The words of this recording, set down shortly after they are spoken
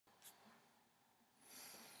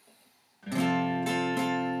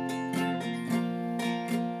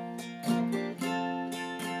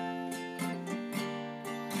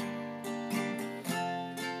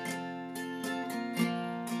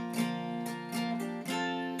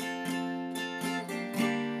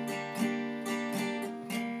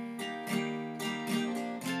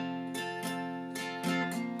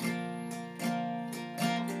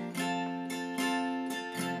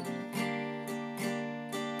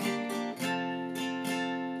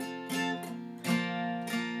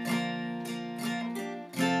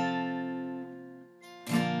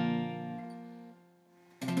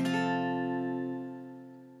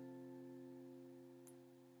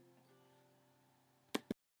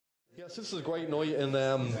Yes, this is a great night in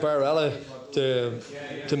Bar Elle,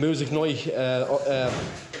 the music night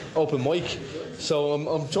open mic. So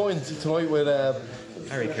I'm joined tonight with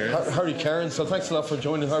Harry Cairns. So thanks a lot for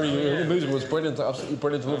joining, Harry. Your music was brilliant, absolutely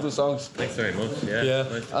brilliant. I love the songs. Thanks very much. Yeah.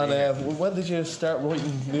 Yeah. And when did you start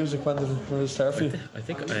writing music? When did it start for you? I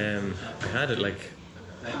think I had it like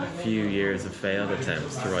a few years of failed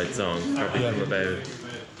attempts to write songs, probably from about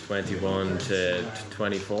 21 to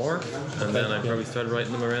 24, and then I probably started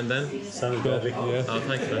writing them around then. Sounds good. Yeah. Oh,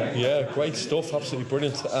 thanks, man. Yeah, great stuff. Absolutely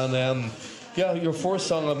brilliant. And yeah, your first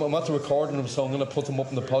song, I'm at the recording them, so I'm going to put them up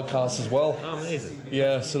in the podcast as well. Oh, amazing.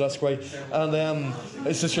 Yeah, so that's great. And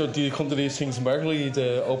is this do you come to these things regularly,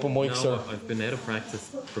 the open mics? No, or? I've been out of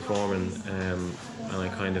practice performing, and I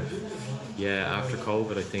kind of, after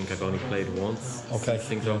COVID, I think I've only played once. Okay. Since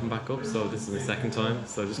things open back up, so this is my second time.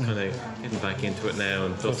 So just kind of getting back into it now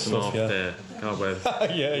and dusting off the cobwebs.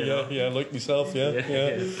 yeah, like myself,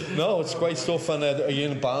 yeah. No, it's great stuff. And are you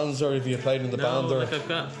in bands, or have you played in the band? Or like I've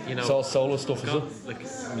got, it's all solo stuff, is it? Like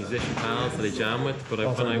musician pals that I jam with, but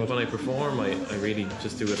when I perform, I really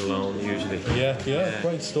just do it alone usually. Yeah,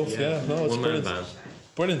 great stuff. Yeah, no, it's brilliant. Band.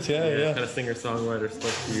 Brilliant, yeah. Kind of singer-songwriter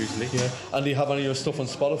stuff usually. Yeah. And do you have any of your stuff on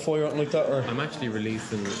Spotify or anything like that? Or? I'm actually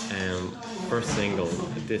releasing first single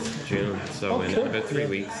this June, so in about 3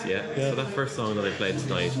 weeks. Yeah. So that first song that I played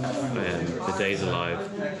tonight, "The Day's Alive,"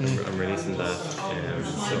 I'm releasing that.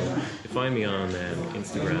 So you find me on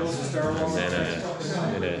Instagram, and then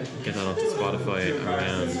I'm gonna get that onto Spotify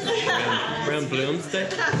around Bloomsday.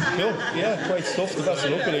 Cool. Yeah, great stuff. The best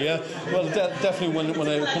of luck with it. Yeah. Well, definitely when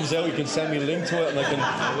it comes out, you can send me a link to it, and I can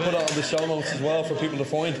put it on the show notes as well for people to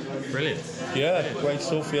find. Brilliant. Yeah, great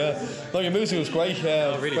stuff. Yeah. No, your music was great.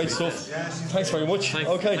 Really great stuff. Thanks very much. Thanks,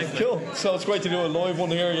 cool. So it's great to do a live one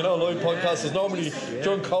here. Live podcast is normally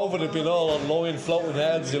during COVID it'd been all online floating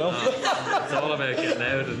heads. It's all about getting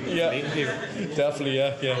out and meeting people. Definitely,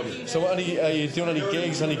 yeah. So are you doing any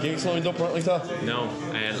gigs lined up or anything like that? No,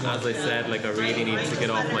 and as I said, like I really need to get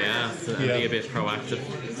off my ass and be a bit proactive.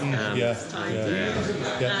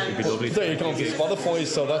 It'd be lovely. So you're going to Spotify,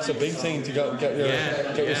 so that's a big thing to get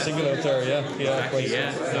your single out there. Exactly.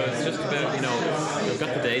 So it's just about I've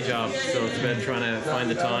got the day job, so it's about trying to find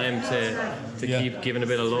the time to keep giving a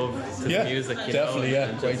bit of love to the music. Definitely,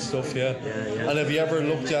 great stuff. And have you ever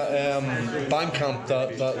looked at Bandcamp?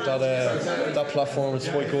 That platform is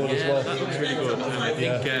quite good as well. That looks really good. I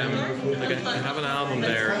think I have an album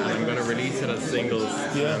there, and I'm going to release it as singles.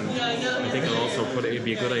 I think I'll also it'd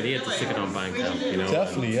be a good idea to stick it on Bandcamp.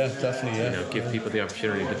 Definitely. Give people the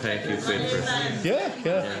opportunity to pay a few quid for it. Yeah.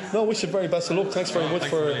 No, wish you very best of luck. Thanks very much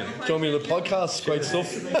for joining me on the podcast. Great stuff.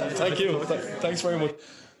 Thank you. Thanks very much.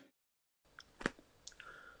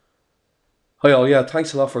 Hi all,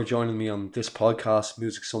 thanks a lot for joining me on this podcast,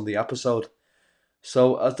 Music Sunday episode.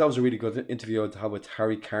 So that was a really good interview to have with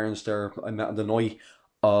Harry Cairns there. I met on the night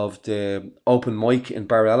of the open mic in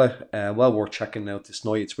Bar Elle. Well worth checking out this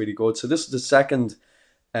night, it's really good. So this is the second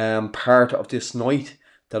part of this night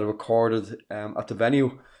that I recorded at the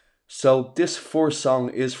venue. So this first song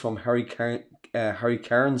is from Harry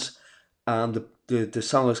Cairns, and the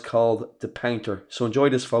song is called The Painter. So enjoy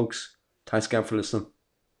this, folks. Thanks again for listening.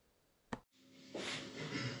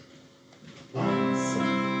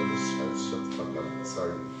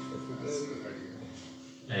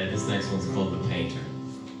 This next one's called The Painter.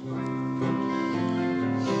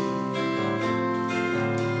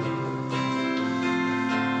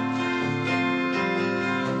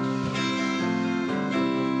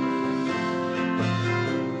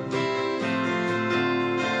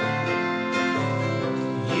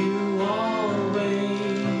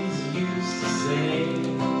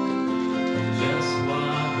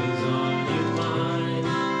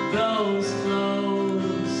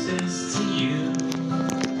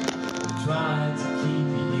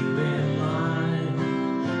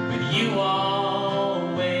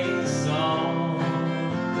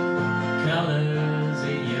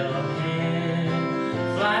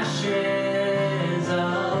 Flashes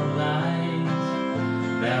of light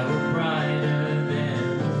that were brighter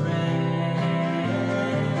than the rest,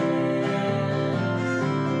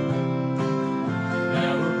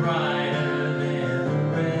 that were brighter than the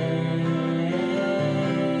rest.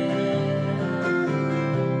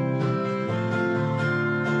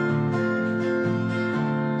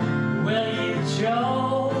 Well, you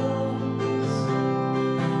chose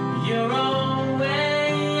your own way.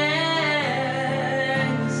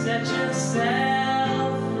 Set yourself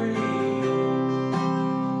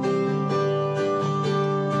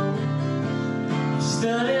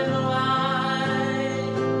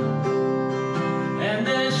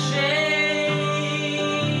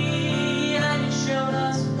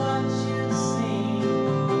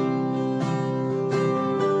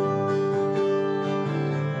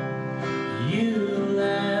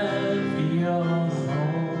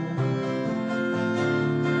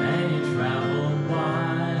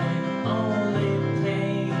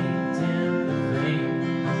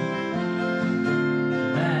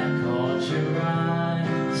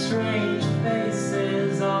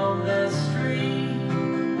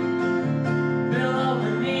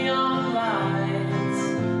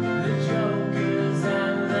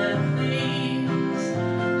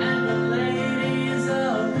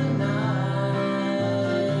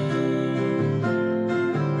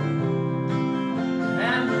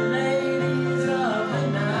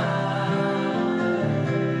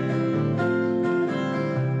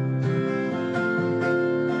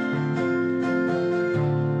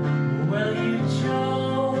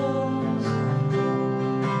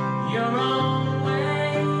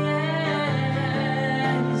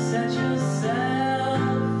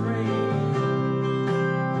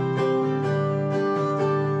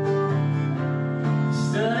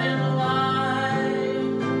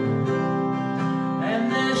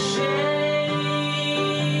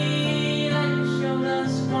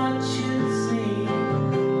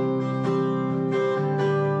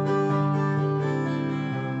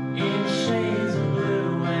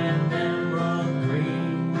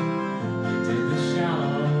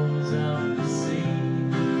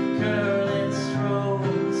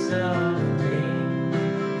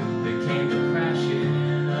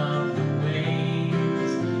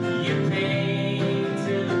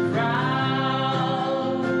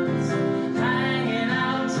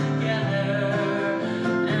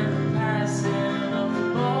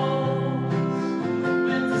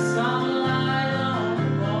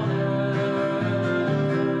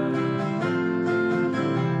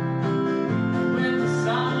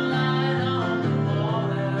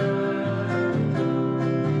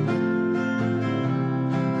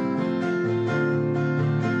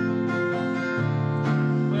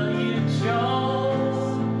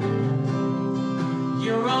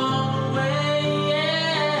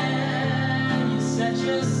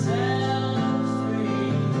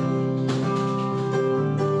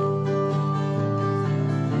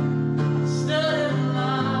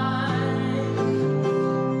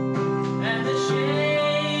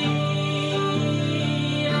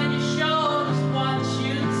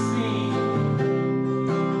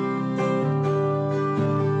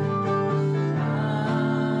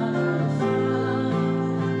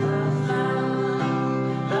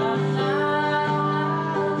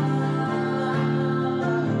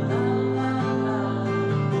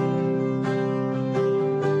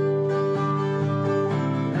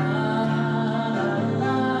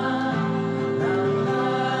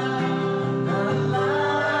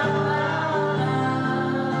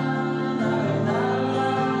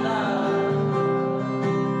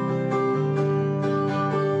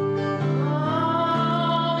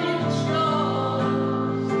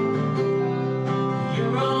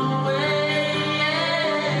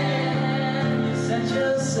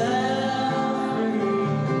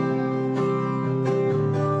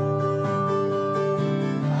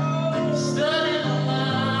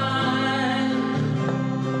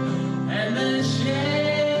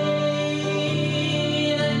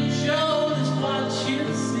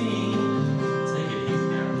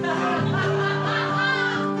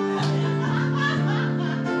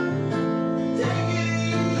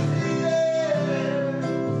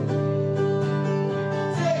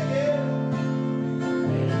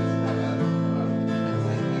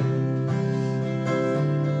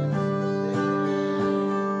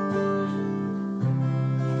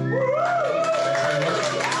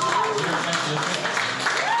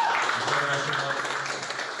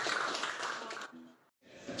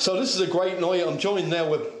So this is a great night. I'm joined now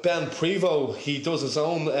with Ben Prevost. He does his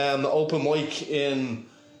own open mic in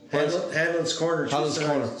Hanlon's Corner. Hanlon's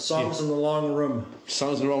Corner. Songs in the Long Room.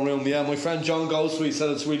 Songs in the Wrong Room. Yeah, my friend John goes to it. He said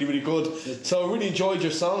it's really, really good. So I really enjoyed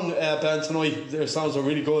your song, Ben, tonight. Your songs are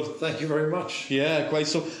really good. Thank you very much. Yeah, great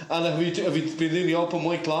stuff. And have you been doing the open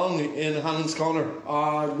mic long in Hanlon's Corner?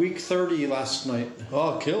 Week 30 last night.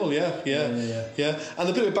 Oh, cool. Yeah. And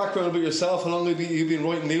a bit of background about yourself. How long have you been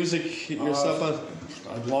writing music yourself, Ben?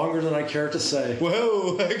 Longer than I care to say.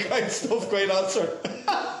 Whoa, great stuff, great answer.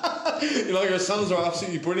 You know, your songs are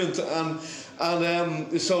absolutely brilliant, and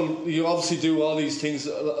so you obviously do all these things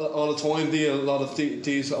all the time. Do you? A lot of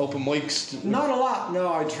these open mics? Not a lot.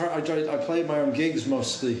 No, I play my own gigs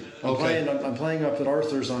mostly. I'm playing up at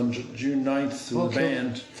Arthur's on June 9th with the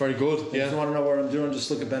band. Very good. Yeah. If you want to know what I'm doing,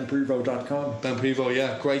 just look at benprevost.com. Ben Prevost,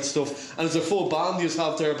 yeah, great stuff. And it's a full band you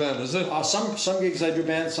have there, Ben, is it? Some gigs I do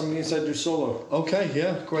band, some gigs I do solo. Okay,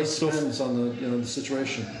 yeah, great stuff. Depends on the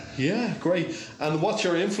situation. Yeah, great. And what's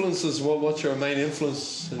your influences? What's your main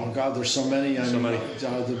influence? Oh God, there's so many. A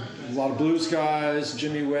lot of blues guys,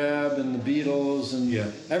 Jimmy Webb and the Beatles and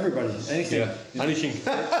everybody, anything. Yeah, anything.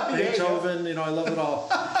 Beethoven, I love it all.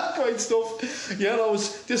 Great stuff. Yeah,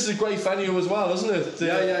 this is a great venue as well, isn't it?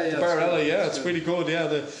 The Bar Elle, it's really good. Yeah,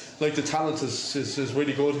 the talent is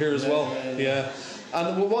really good here as well. Yeah.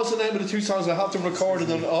 And what was the name of the two songs? I have them recorded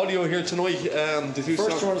on audio here tonight. The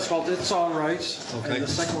first one is called It's Alright, okay. And the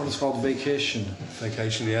second one is called Vacation.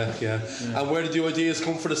 Vacation, yeah. And where did the ideas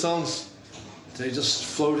come for the songs? They just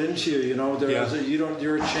float into you,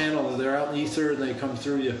 you're a channel. They're out in the ether and they come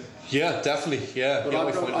through you. Yeah, definitely. Yeah, but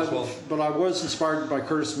I was inspired by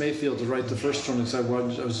Curtis Mayfield to write the first one because I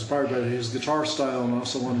was inspired by his guitar style and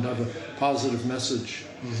also wanted to have a positive message.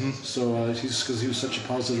 Mm-hmm. So because he was such a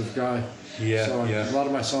positive guy. Yeah, so a lot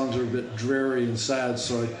of my songs are a bit dreary and sad,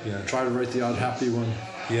 so I try to write the odd happy one.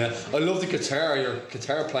 Yeah, I love the guitar. Your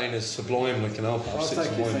guitar playing is sublime, absolutely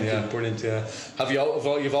sublime. Yeah, brilliant. Yeah,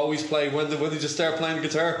 you've always played? When did you start playing the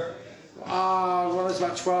guitar? When I was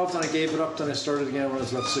about 12, then I gave it up. Then I started again when I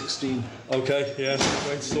was about 16. Okay, yeah,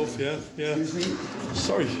 great stuff. Yeah. Excuse me.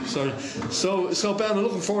 Sorry. So Ben, I'm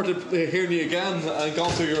looking forward to hearing you again and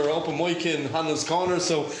going to your open mic in Hanlon's Corner.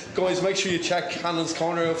 So guys, make sure you check Hanlon's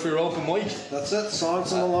Corner out for your open mic. That's it.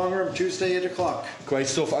 Songs in the Long Room, Tuesday 8 o'clock. Great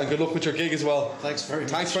stuff, and good luck with your gig as well. Thanks very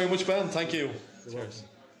much. Thanks very much, Ben. Thank you. Cheers.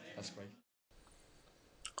 That's great.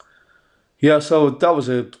 Yeah, so that was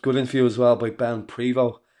a good interview as well by Ben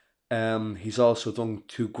Prevost. He's also done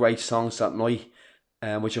two great songs that night,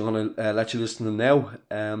 which I'm going to let you listen to now.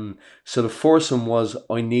 So the first one was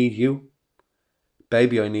I Need You,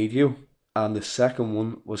 Baby I Need You, and the second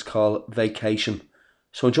one was called Vacation.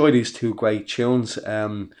 So enjoy these two great tunes.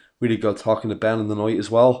 Really good talking to Ben in the night as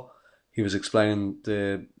well. He was explaining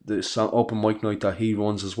the song, open mic night that he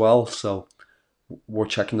runs as well, so we're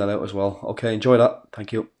checking that out as well. Okay, enjoy that.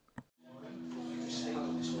 Thank you.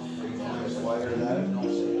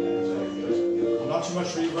 Not too much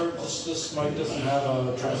reverb. This mic doesn't have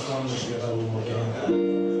a transformer to get a little more gain.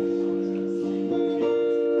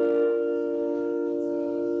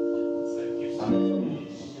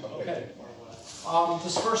 Okay.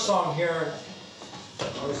 This first song here,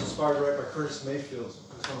 I was inspired right by Curtis Mayfield.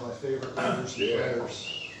 He's one of my favorite writers and players.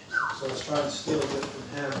 So I was trying to steal a bit from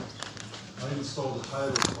him. I even stole the title.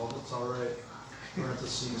 It's called It's Alright.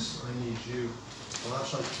 Parentheses, I Need You. Well,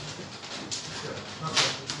 actually, not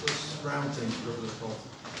those round things, whatever they're called.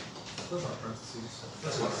 Those aren't parentheses.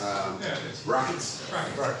 That's what, it's brackets.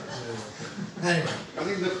 Brackets. Anyway. I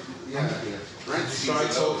think parentheses. Try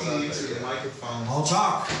talking into the microphone. I'll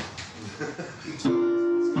talk.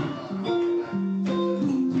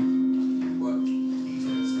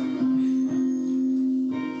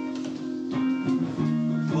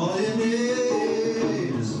 All you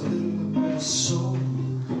need is a little bit of soul.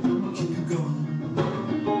 Keep you going.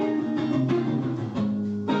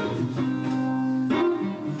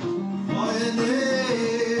 All you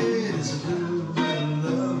need is a little bit of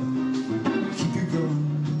love. Keep you going.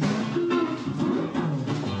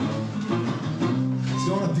 It's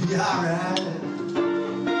gonna be alright.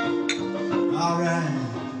 Alright.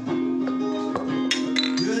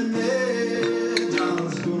 You and me, darling,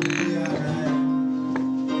 it's gonna be alright.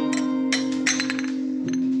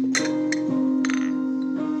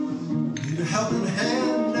 Need a helping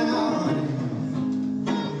hand now, honey.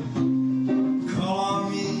 Call on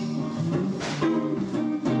me.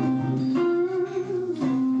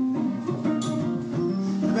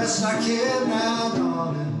 The best I can now,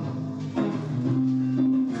 darling.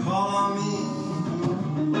 Call on me.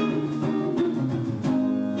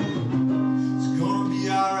 It's gonna be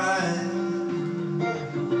alright.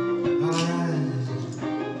 Alright.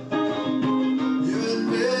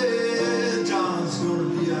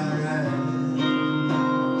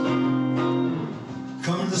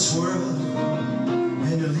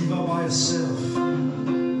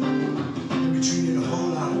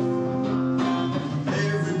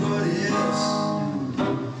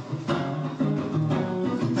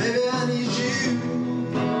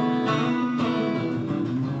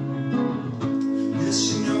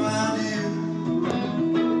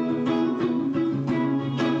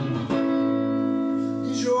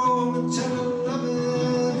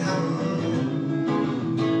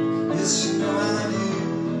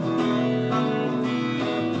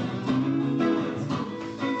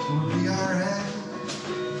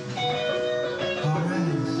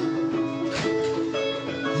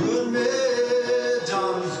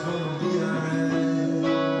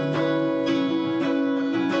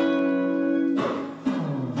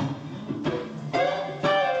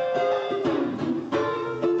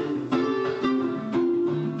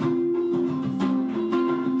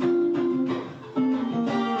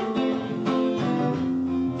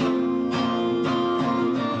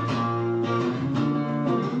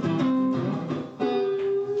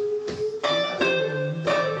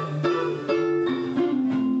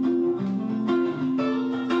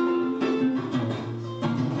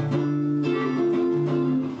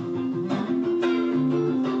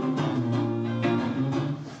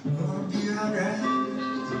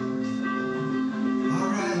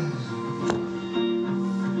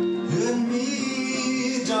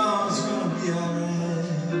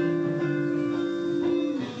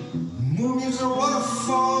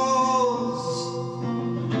 waterfalls,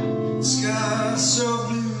 sky so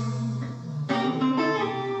blue.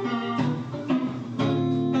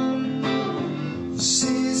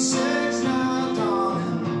 Seasick's now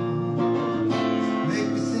dawning, make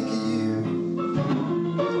me think of you.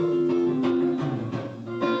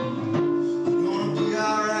 You're gonna be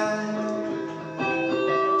alright,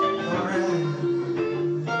 alright.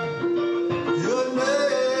 You and me,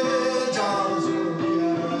 darling's gonna be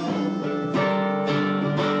alright.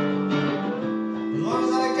 As long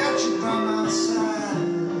as I got you by my side,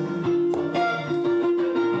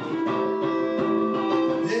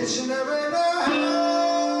 each and every night,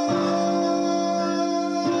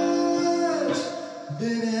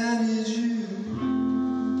 baby, I need you.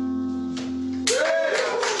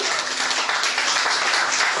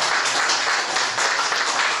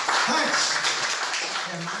 Thanks.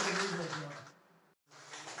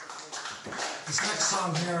 This next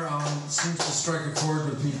song here seems to strike a chord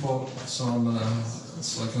with people, so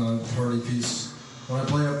it's like a party piece. When I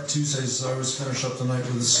play up Tuesdays, I always finish up the night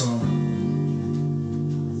with this song.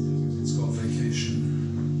 It's called Vacation.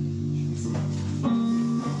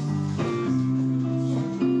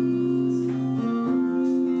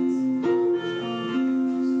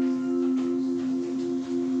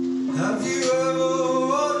 Have you ever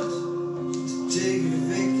wanted to take a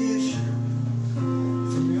vacation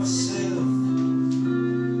from yourself?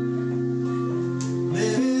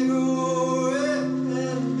 Maybe go away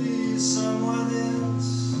and be someone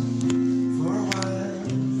else for a while,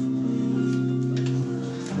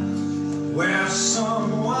 where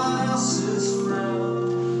someone else's frown,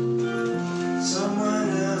 someone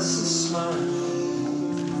else's smile,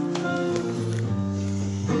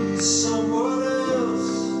 be someone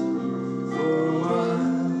else for a while.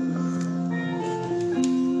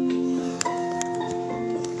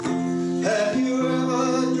 Have you ever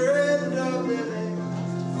dreamed of living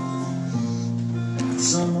in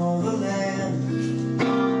some other land?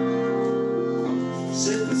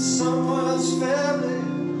 Sit with someone's family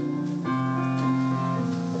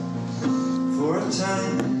for a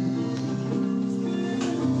time.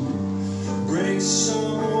 Bring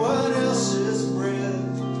someone else's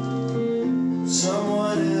bread,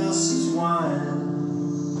 someone else's wine.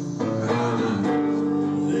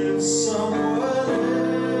 Live someone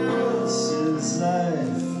else's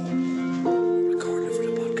life. Recorded for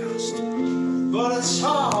the podcast. But it's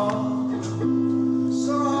hard,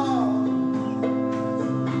 so hard,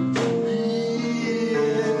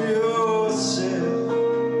 being yourself.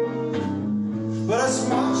 But it's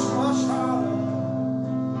much, much harder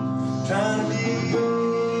trying to be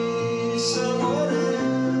someone else.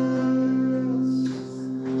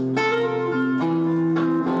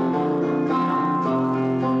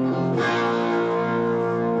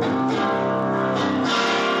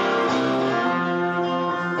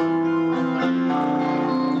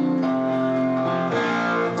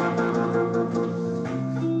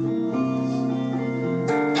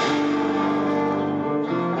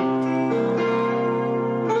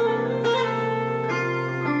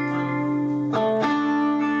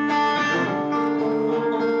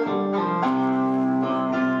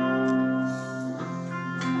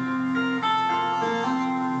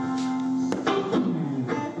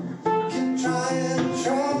 Can try and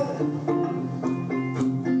try to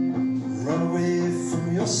run away from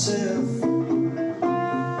yourself.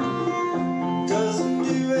 Doesn't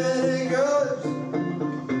do any good.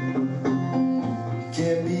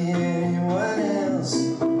 Can't be anyone else.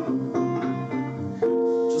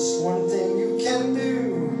 Just one thing you can do.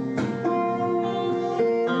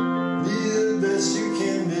 Be the best you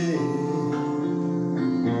can be.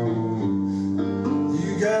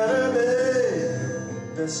 You gotta be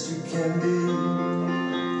the best you can be.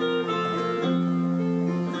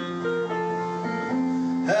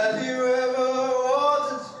 Have you ever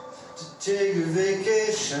wanted to take a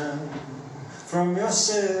vacation from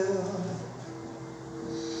yourself?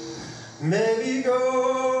 Maybe go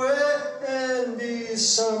away and be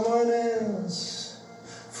someone else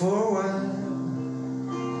for a while,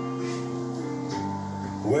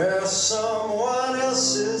 where someone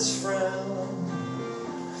else's frown,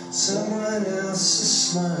 someone else's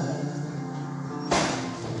smile,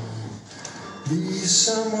 be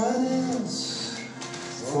someone else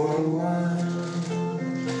for a while.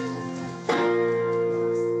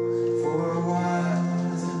 For a while.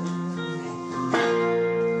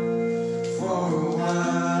 For a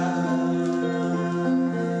while.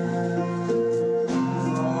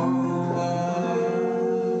 For a while.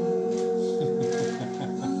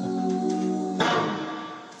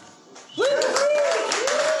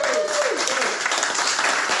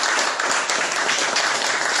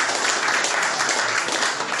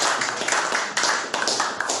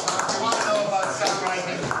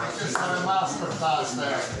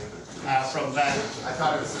 from Ben. I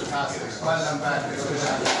thought it was fantastic. Well done, Ben.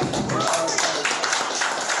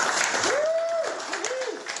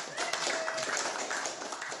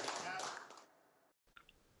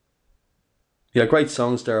 Yeah, great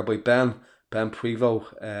songs there by Ben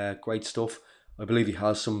Prevo. Great stuff. I believe he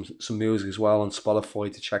has some music as well on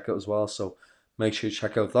Spotify to check out as well. So make sure you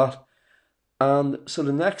check out that. And so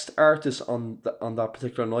the next artist on that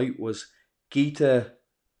particular night was Geeta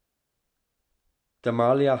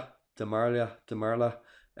Demarla. I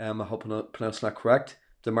hope I'm not pronouncing that correct.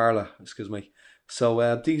 Demarla, excuse me.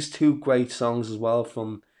 So these two great songs as well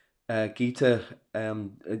from Geeta.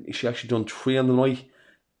 She actually done three on the night.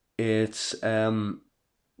 It's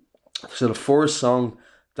so the first song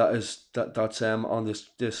that's on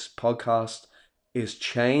this podcast is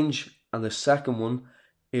Change, and the second one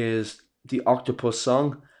is the Octopus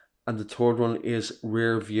song, and the third one is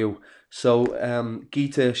Rear View. So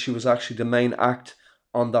Geeta, she was actually the main act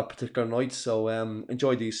on that particular night. So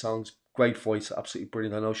enjoy these songs. Great voice, absolutely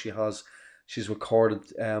brilliant. I know she's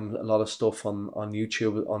recorded a lot of stuff on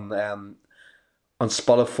YouTube, on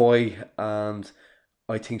Spotify, and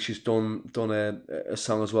I think she's done a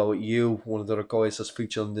song as well with you, one of the other guys that's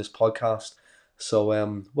featured on this podcast. So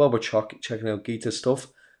we're checking out Geeta's stuff.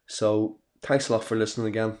 So thanks a lot for listening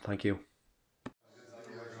again. Thank you.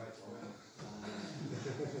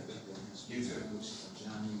 You too.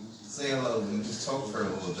 Say hello and just talk for a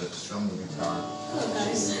little bit. Strum the guitar. Hello,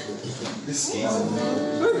 guys. This is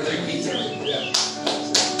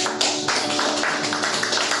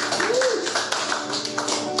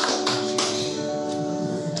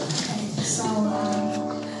So,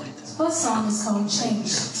 the first song is called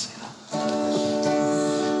Change.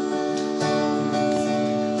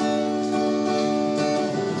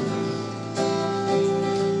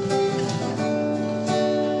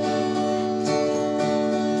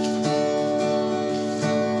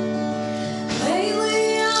 Lately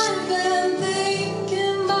I've been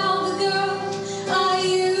thinking about the girl I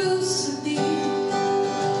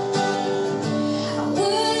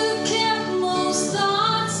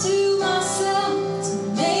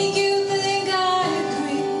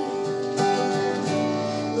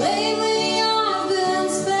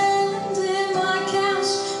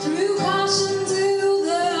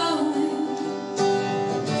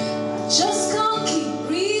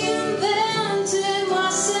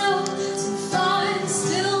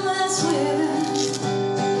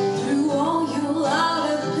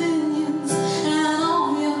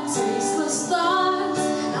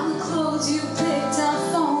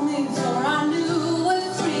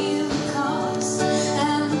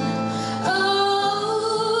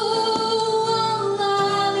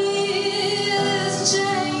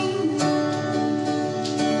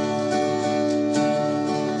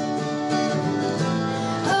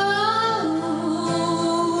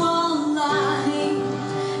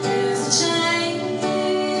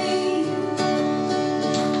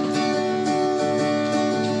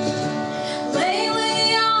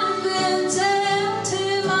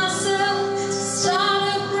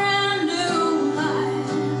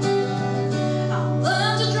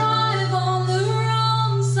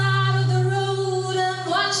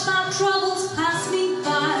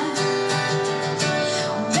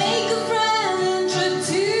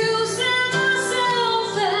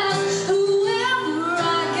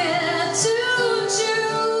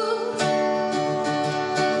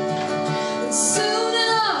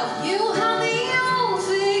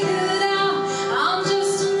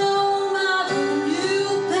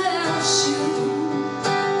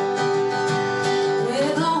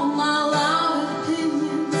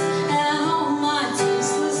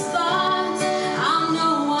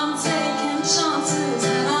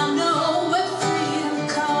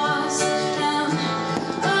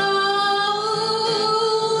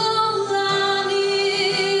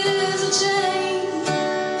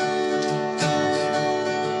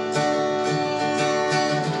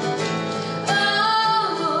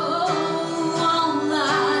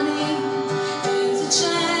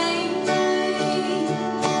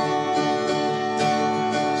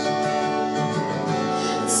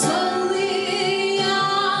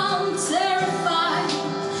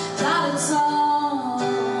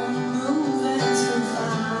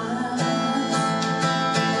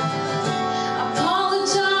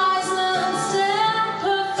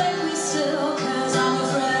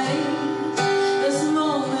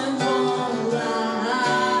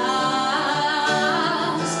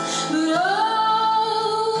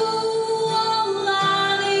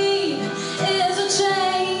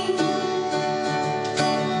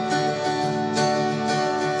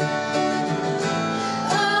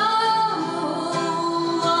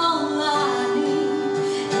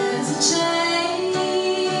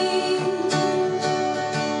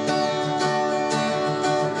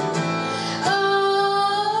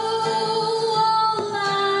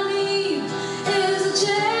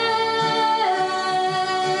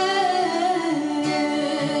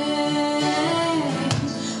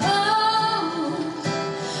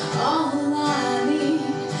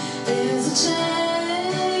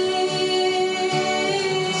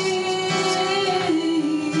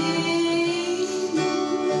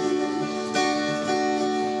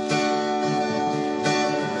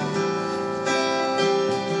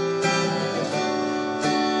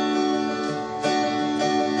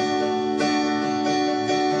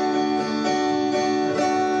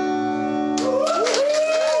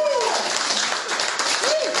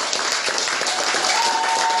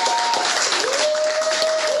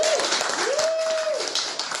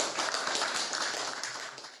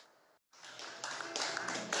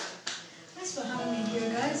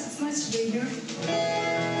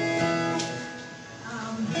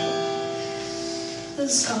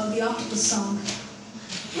is called the Octopus Song.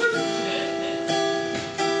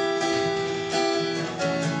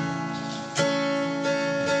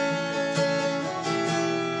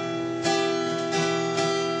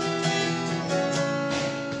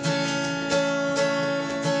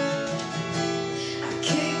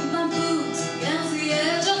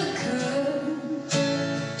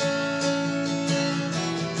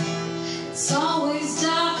 It's always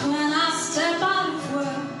dark when I step out of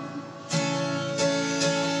work.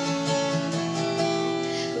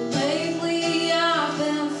 But lately I've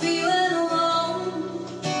been feeling alone.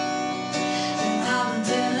 And how the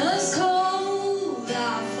dinner's cold,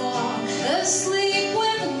 I fall asleep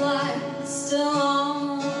with the light still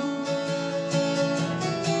on.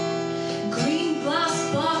 Green glass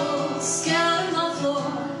bottles scattered on the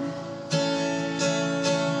floor.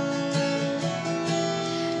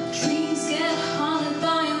 Dreams get haunted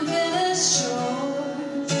by unfinished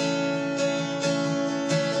chores.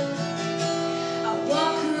 I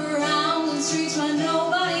walk around on streets where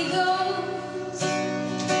nobody goes,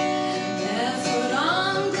 barefoot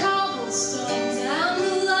on cobblestones, and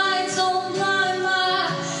the lights don't blind my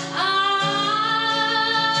eyes.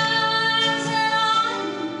 And I'm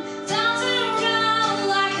dancing around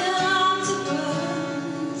like an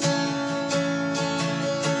octopus.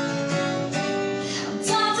 I'm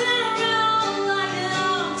dancing around like an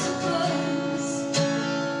octopus.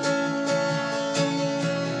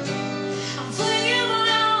 I'm flinging my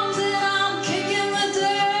arms and I'm kicking the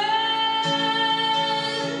dirt.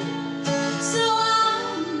 So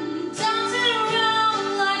I'm dancing around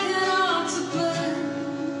like an octopus.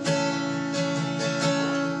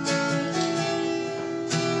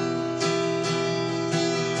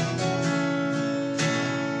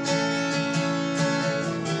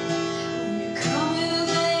 When you're coming of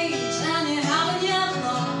age and you haven't yet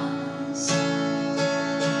lost,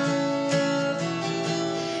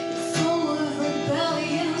 you're full of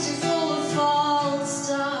rebellions, you're full of false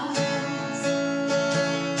starts.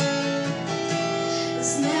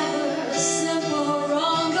 There's never a simple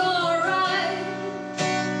wrong or right,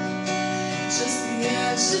 just the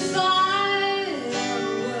urge to fight a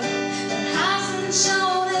world that hasn't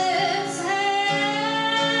shown its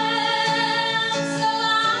hand. So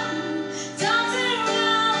I'm dancing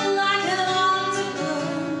around like an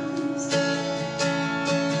octopus.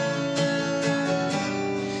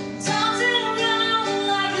 Dancing around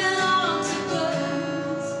like an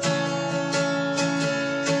octopus.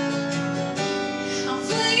 I'm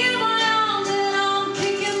flinging my arms and I'm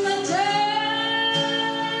kicking the dirt.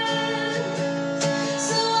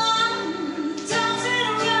 So I'm dancing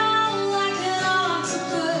around like an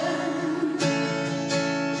octopus.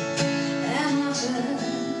 Am I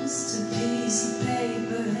just a piece of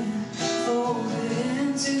paper folded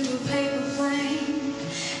into a paper plane?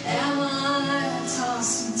 Am I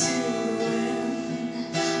tossed into the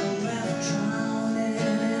wind or left drowning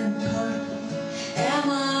in puddle? Am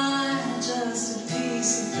I just a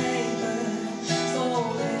piece of paper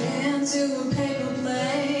folded into a paper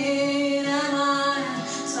plane? Am I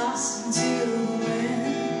tossed into the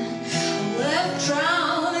wind or left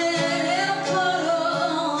drowning in a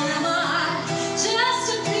puddle? Am I just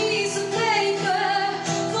a piece of paper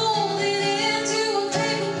folded into a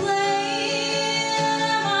paper plane?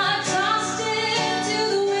 Am I tossed into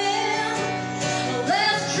the wind or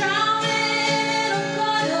left drowning in a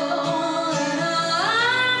puddle? And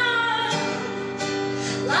I'm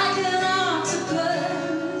like an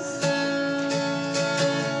octopus.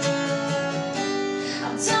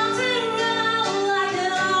 I'm dancing around like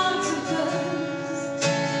an octopus.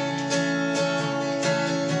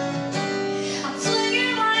 I'm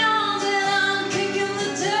flinging my arms and I'm kicking the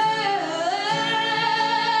dirt.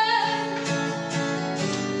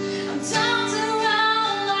 I'm dancing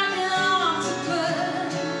around like an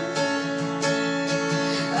octopus.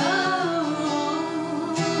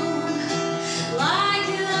 Oh, like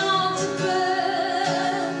an octopus.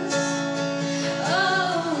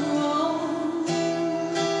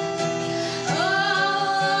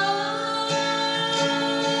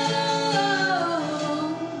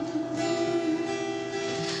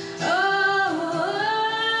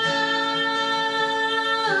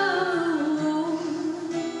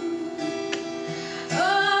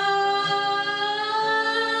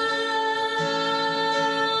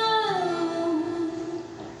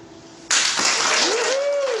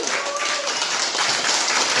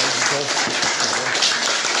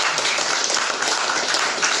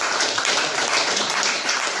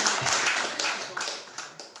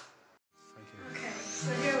 Okay, so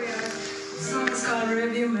here we are. The song is called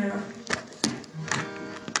Rearview Mirror.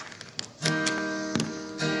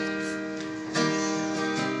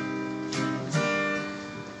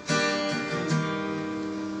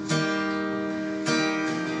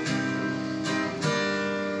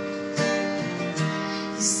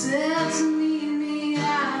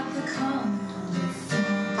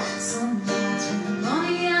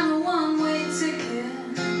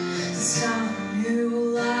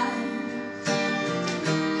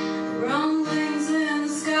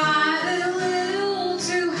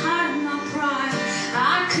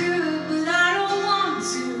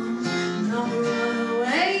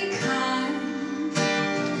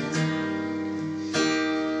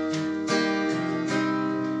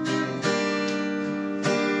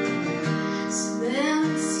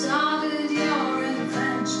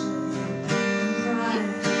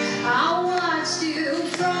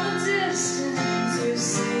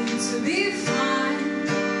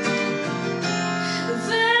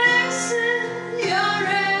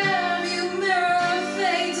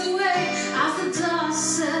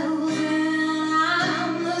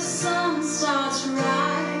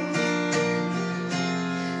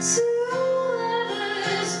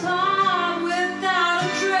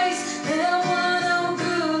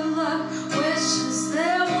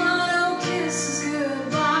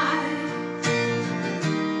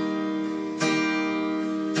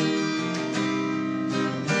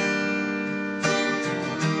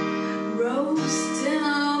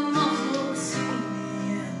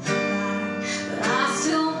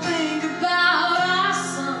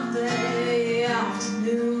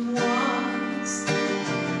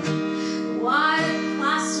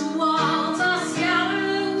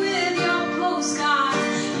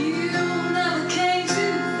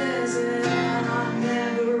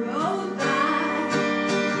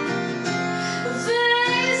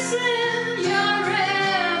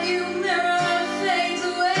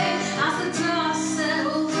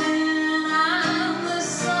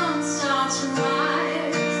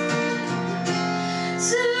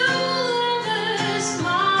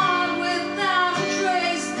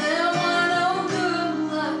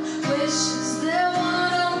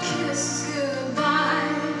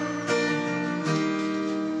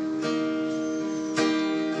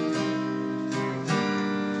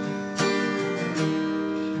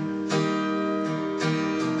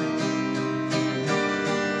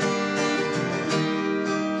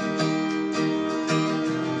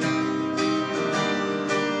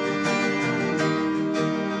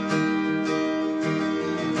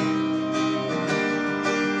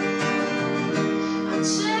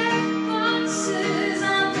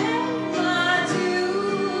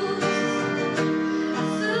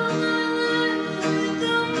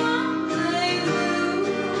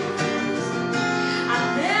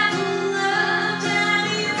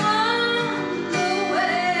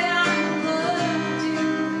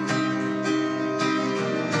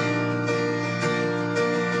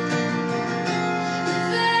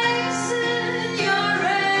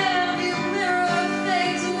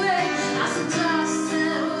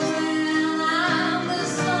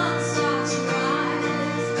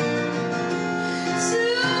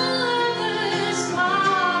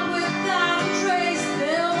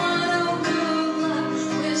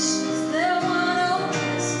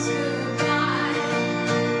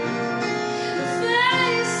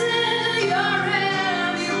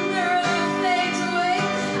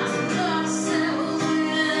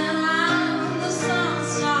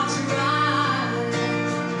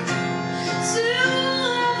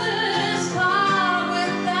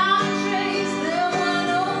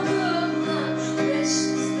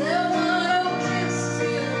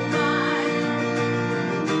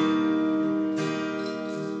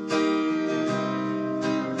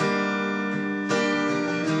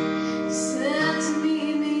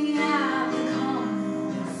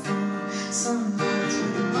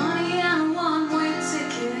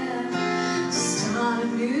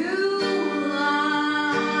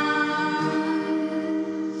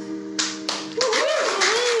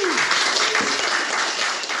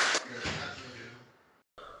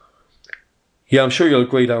 Yeah, I'm sure you'll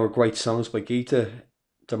agree that were great songs by Geeta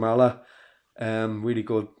Damala. Really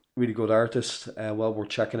good artist. Well worth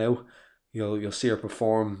checking out. You'll see her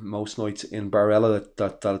perform most nights in Bar Elle.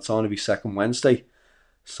 That it's on every second Wednesday.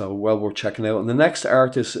 So well worth checking out. And the next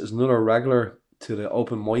artist is another regular to the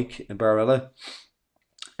open mic in Bar Elle,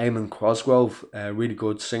 Eamon Cosgrove, a really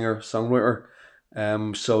good singer songwriter.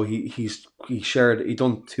 So he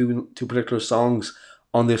done two particular songs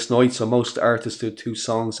on this night. So most artists do two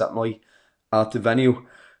songs that night at the venue.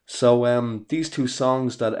 So these two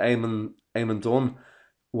songs that Eamon done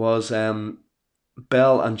was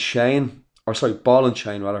Bell and Chain, or sorry, Ball and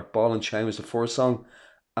Chain rather. Ball and Chain was the first song,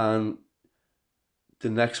 and the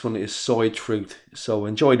next one is Soy Truth. So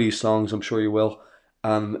enjoy these songs, I'm sure you will.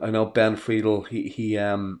 And I know Ben Friedel, he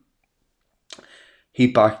backed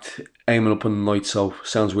Eamon up on the night, so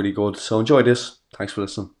sounds really good. So enjoy this. Thanks for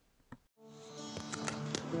listening.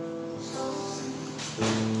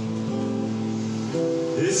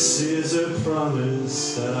 This is a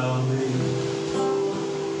promise that I'll make.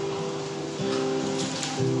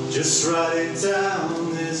 Just write it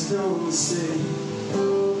down, there's no mistake.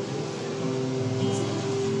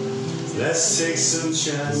 Let's take some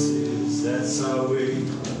chances, that's our way.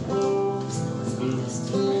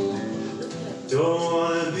 Don't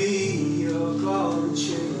wanna be your ball and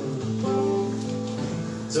chain.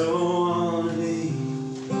 Don't wanna be.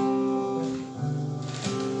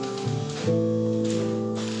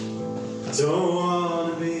 Don't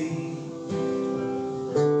wanna be.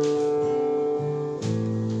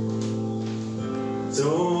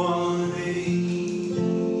 Don't wanna be.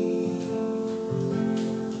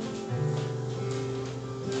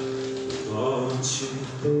 Want you.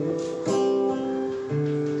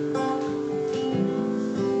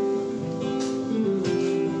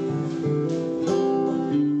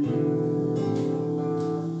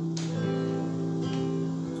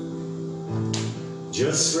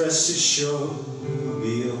 Just rest assured you'll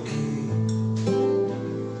be okay.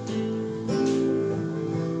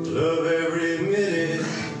 Love every minute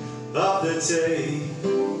of the day.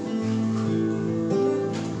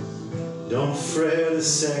 Don't fret a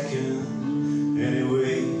second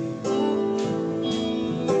anyway.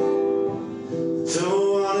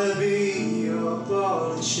 Don't wanna be your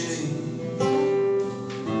ball and chain.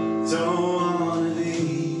 Don't wanna be.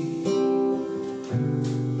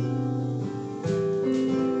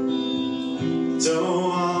 Don't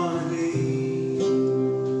wanna be.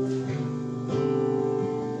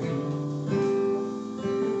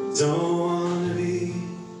 Don't wanna be.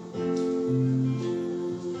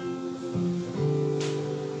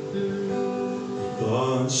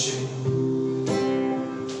 Want you.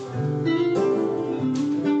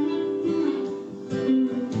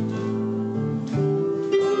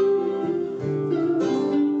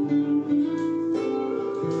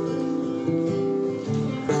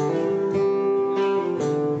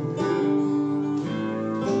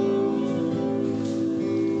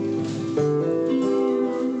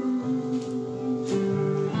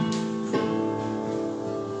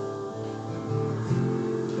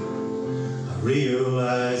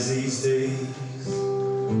 Realize these days,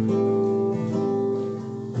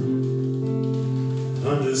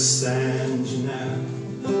 understand you now,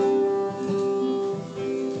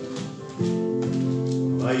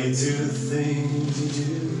 why you do the things you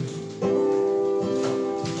do.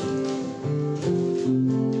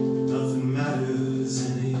 Nothing matters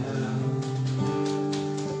anyhow.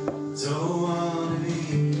 Don't wanna be.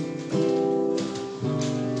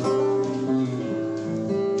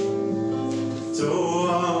 Don't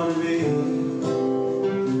wanna be.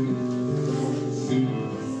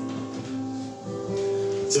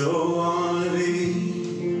 Don't wanna be.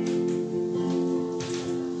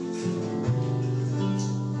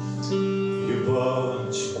 You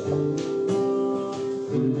want you.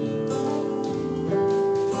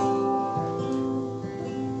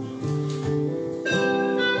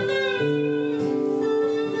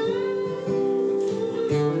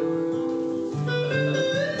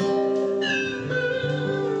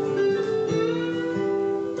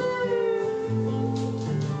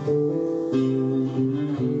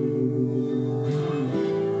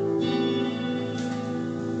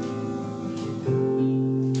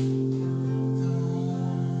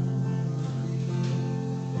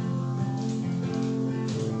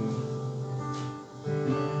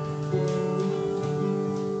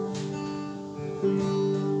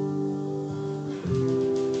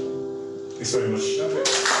 Thanks very much.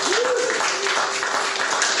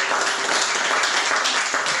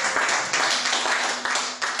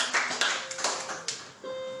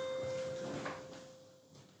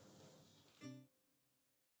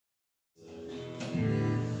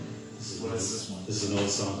 This is what it's an old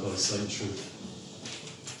song called Silent Truth.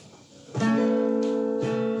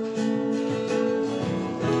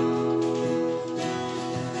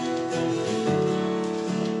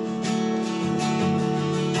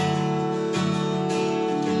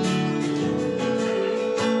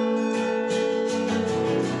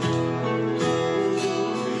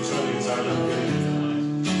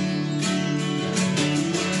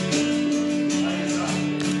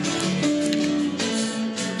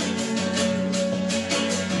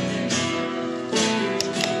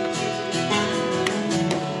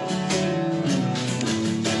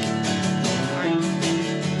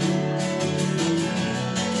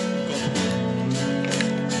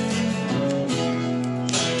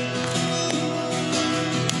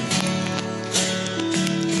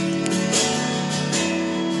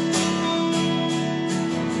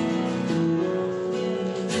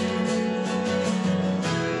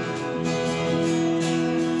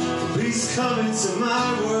 Please come into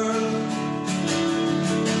my world.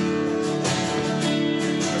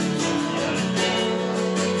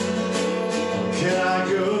 Can I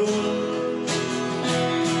go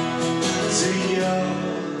to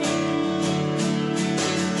you?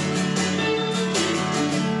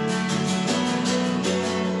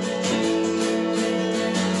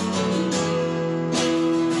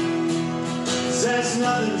 There's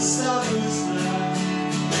nothing to stop us now.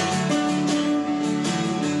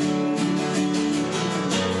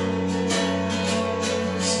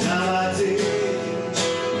 It's not my day.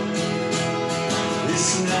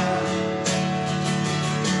 It's now.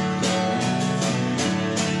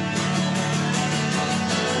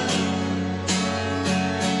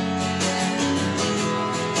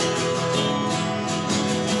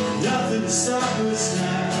 Nothing to stop us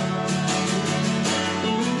now.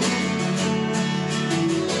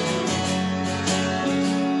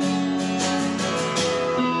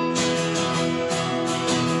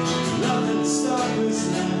 Nothing to stop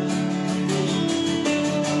us now.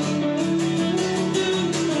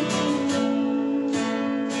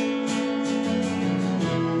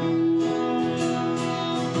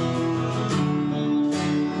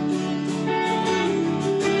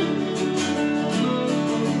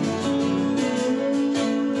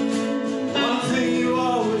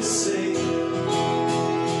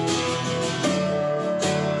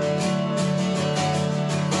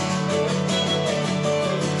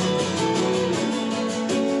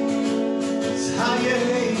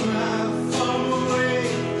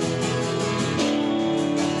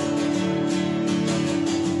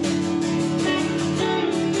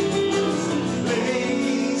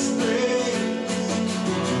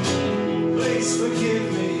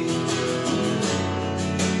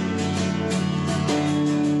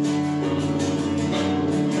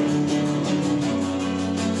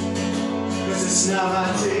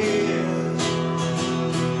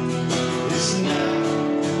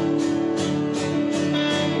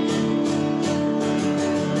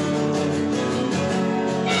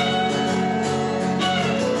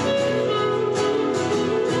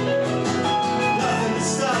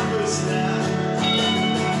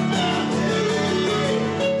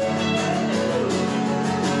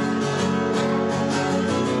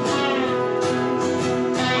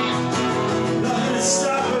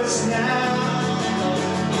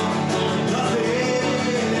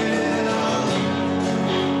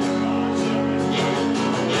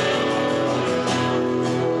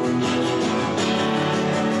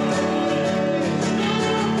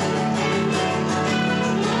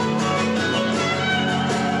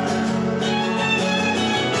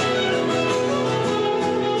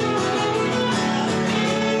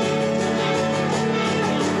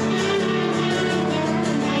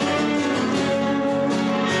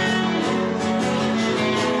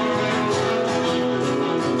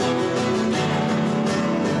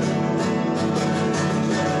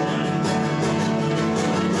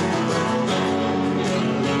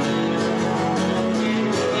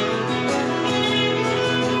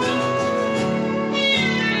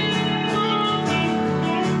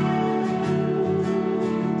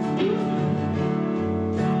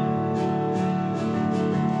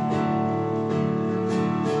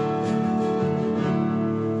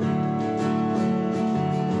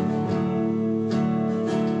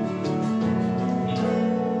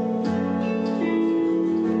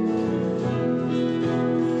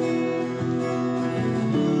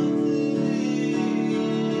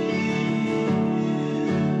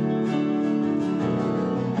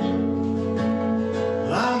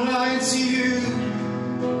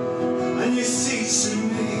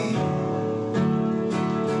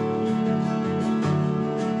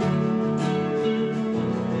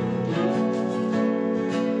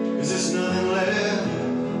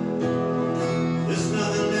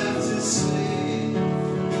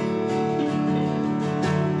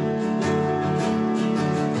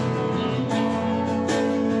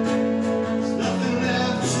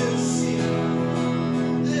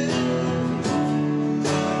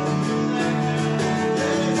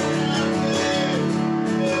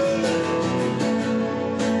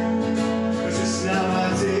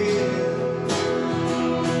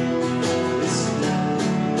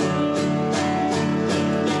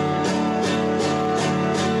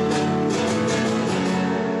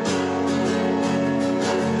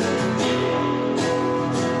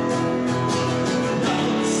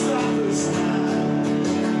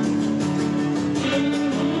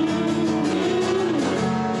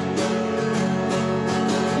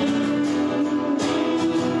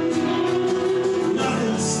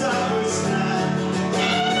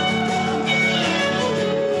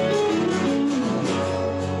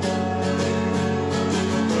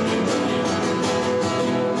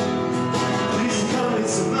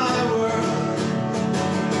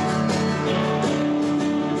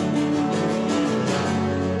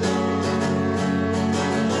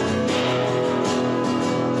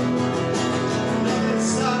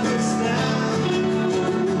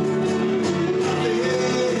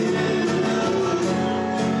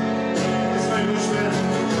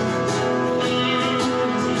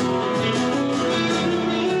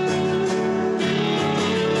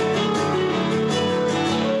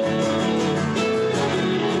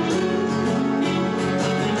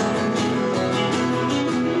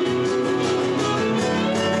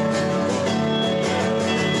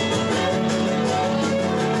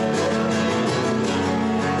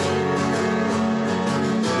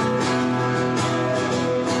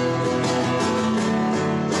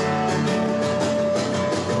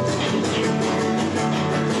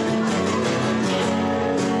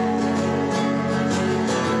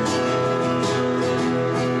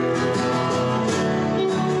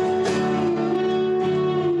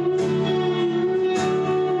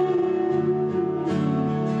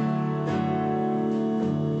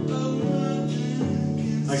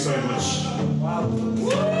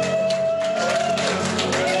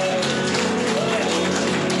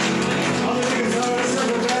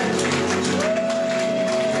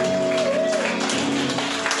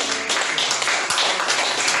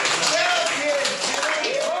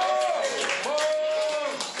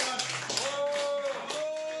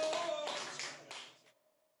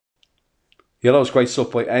 Yeah, that was great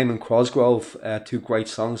stuff by Eamon Crosgrove. Two great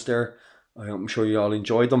songs there. I'm sure you all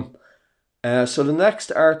enjoyed them. So the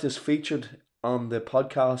next artist featured on the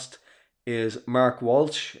podcast is Mark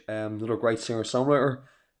Walsh, another great singer-songwriter.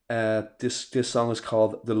 This song is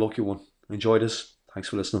called "The Lucky One." Enjoy this. Thanks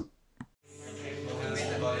for listening.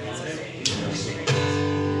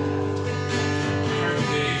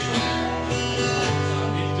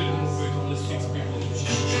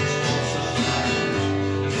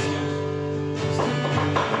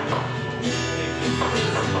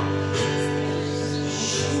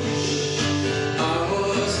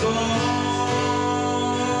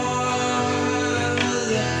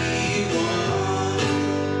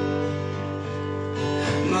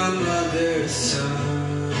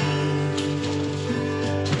 Son,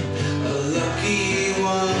 a lucky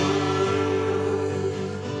one,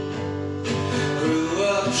 grew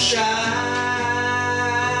up shy,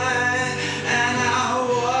 and I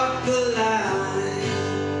walked the line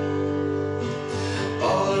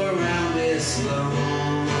all around this long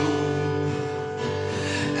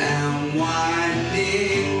and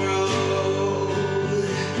winding road,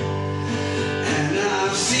 and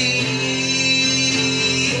I've seen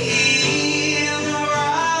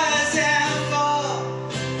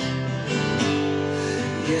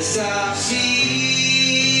I've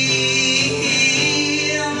seen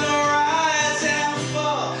the rise and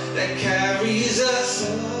fall that carries us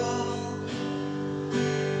all.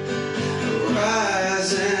 The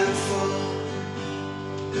rise and fall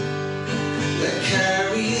that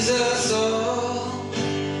carries us all.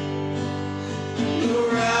 The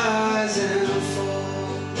rise and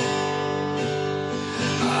fall.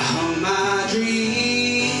 I hung my dreams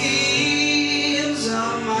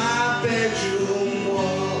on my bedroom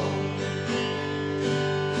wall.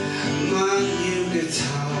 My new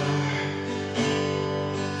guitar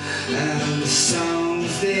and the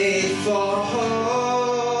songs they fall.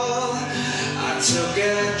 I took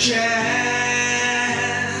a chance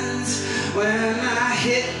when I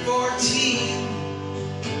hit 14,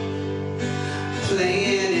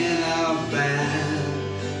 playing in a band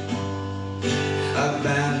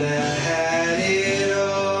that had it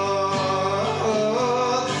all,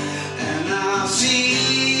 and I've seen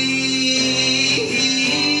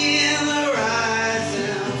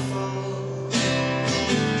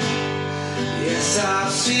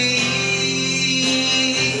I've seen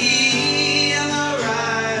the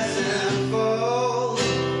rise and fall.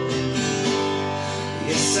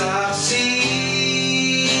 Yes, I've seen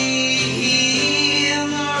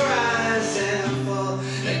the rise and fall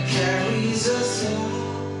that carries us all.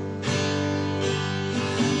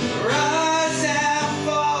 The rise and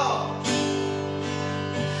fall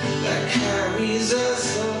that carries us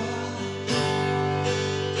all.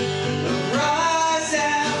 The rise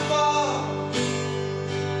and fall.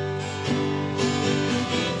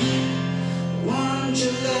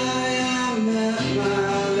 July I met my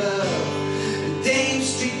love, Dame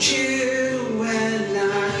Street cheered when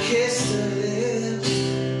I kissed her lips.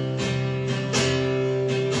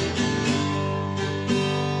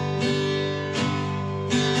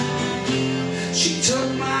 She took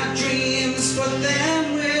my dreams, put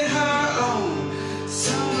them with her own.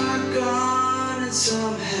 Some are gone and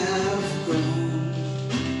some have grown.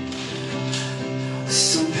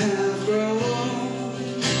 Some have grown.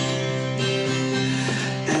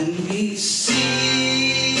 We see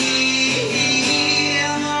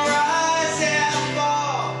the rise and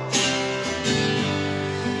fall.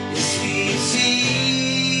 Yes, we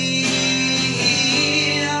see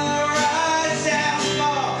the rise and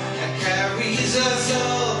fall that carries us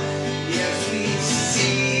all. Yes, we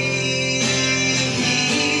see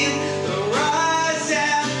the rise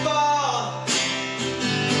and fall.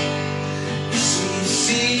 Yes, we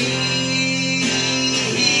see.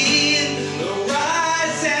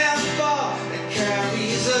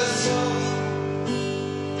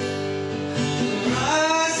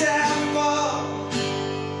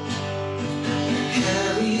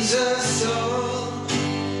 Us all,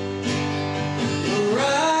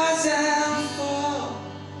 rise and fall.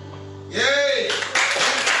 Yay!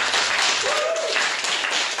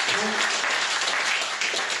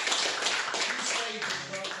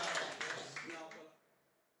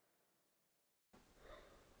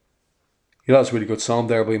 Yeah, that's a really good song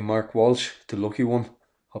there by Mark Walsh, "The Lucky One."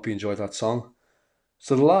 Hope you enjoyed that song.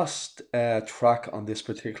 So the last track on this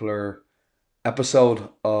particular episode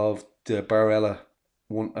of the Bar Elle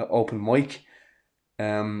open mic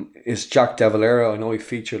is Jack Devalera. I know he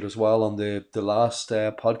featured as well on the last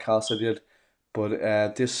podcast I did, but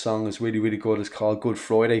this song is really, really good. It's called Good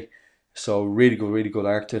Friday. So really good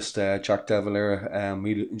artist, Jack Devalera.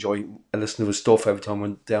 We enjoy listening to his stuff every time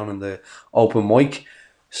we're down in the open mic.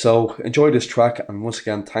 So enjoy this track, and once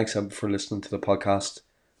again, thanks everyone for listening to the podcast.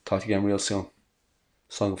 Talk to you again real soon.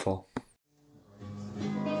 Song of Fall.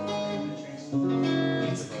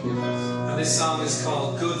 And this song is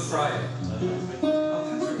called Good Friday.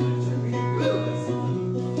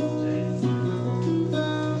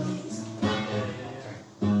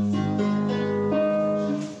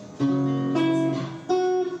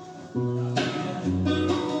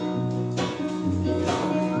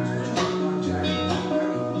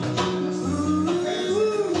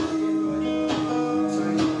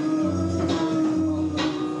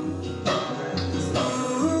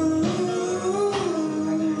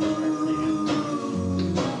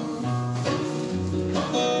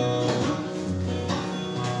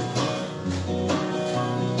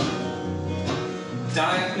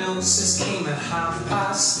 Diagnosis came at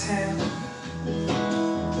 10:30.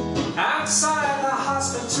 Outside the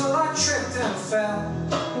hospital I tripped and fell.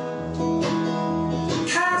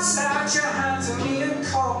 Cast out your hand to me and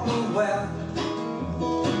caught me well.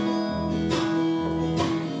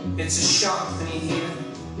 It's a shock when you hear.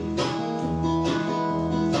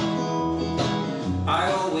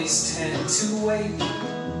 I always tend to wait,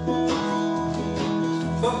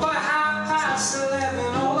 but by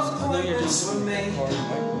 11:30 all appointments were made.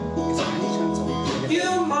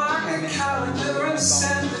 You mark a calendar and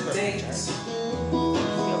send the date,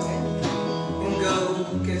 and go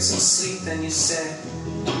get some sleep. Then you say,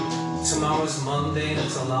 tomorrow's Monday and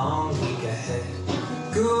it's a long week ahead.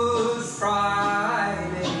 Good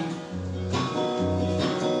Friday,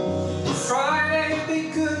 Friday be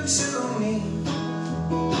good to me.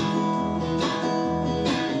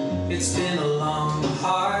 It's been a long,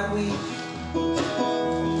 hard week.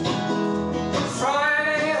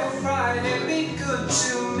 Friday, oh Friday, be good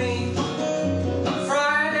to me.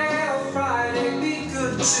 Friday, oh Friday, be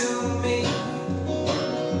good to me.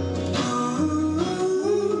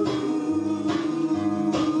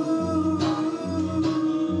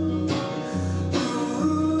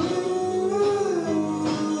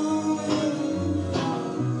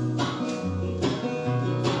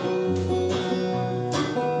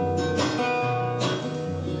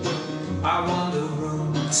 I wander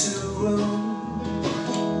room to room,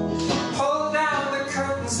 pull down the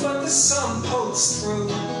curtains but the sun pokes through.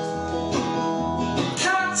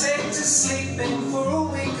 Can't take to sleeping for a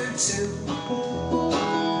week or two,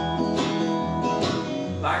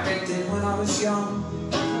 like I did when I was young.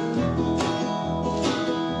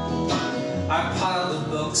 I piled the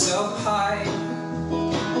books up high,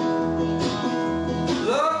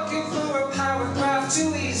 looking for a paragraph to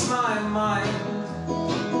ease my mind.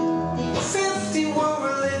 50 world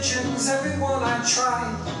religions, every one I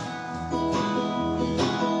tried.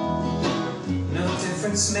 No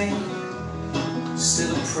difference made,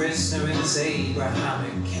 still a prisoner in this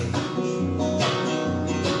Abrahamic cage.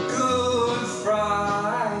 Good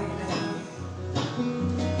Friday,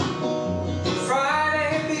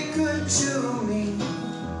 Friday be good to me.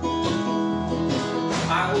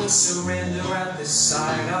 I would surrender at the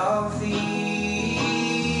sight of thee.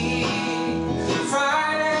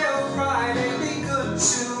 Friday, oh Friday, be good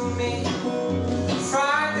to me.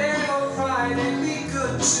 Friday, oh Friday, be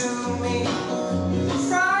good to me.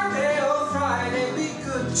 Friday, oh Friday, be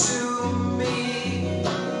good to me.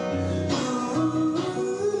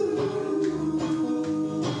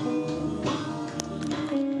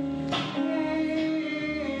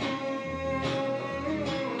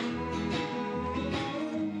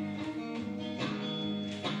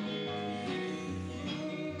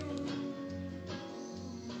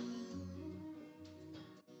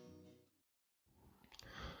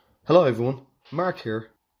 Hello everyone, Mark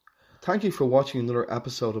here. Thank you for watching another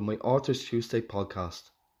episode of my Authors Tuesday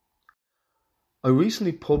podcast. I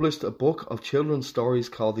recently published a book of children's stories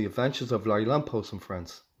called The Adventures of Larry Lamppost and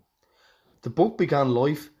Friends. The book began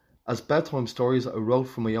life as bedtime stories I wrote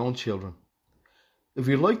for my own children. If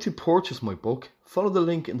you'd like to purchase my book, follow the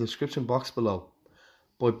link in the description box below.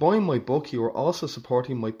 By buying my book, you are also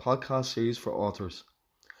supporting my podcast series for authors,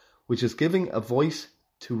 which is giving a voice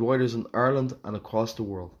to writers in Ireland and across the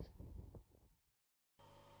world.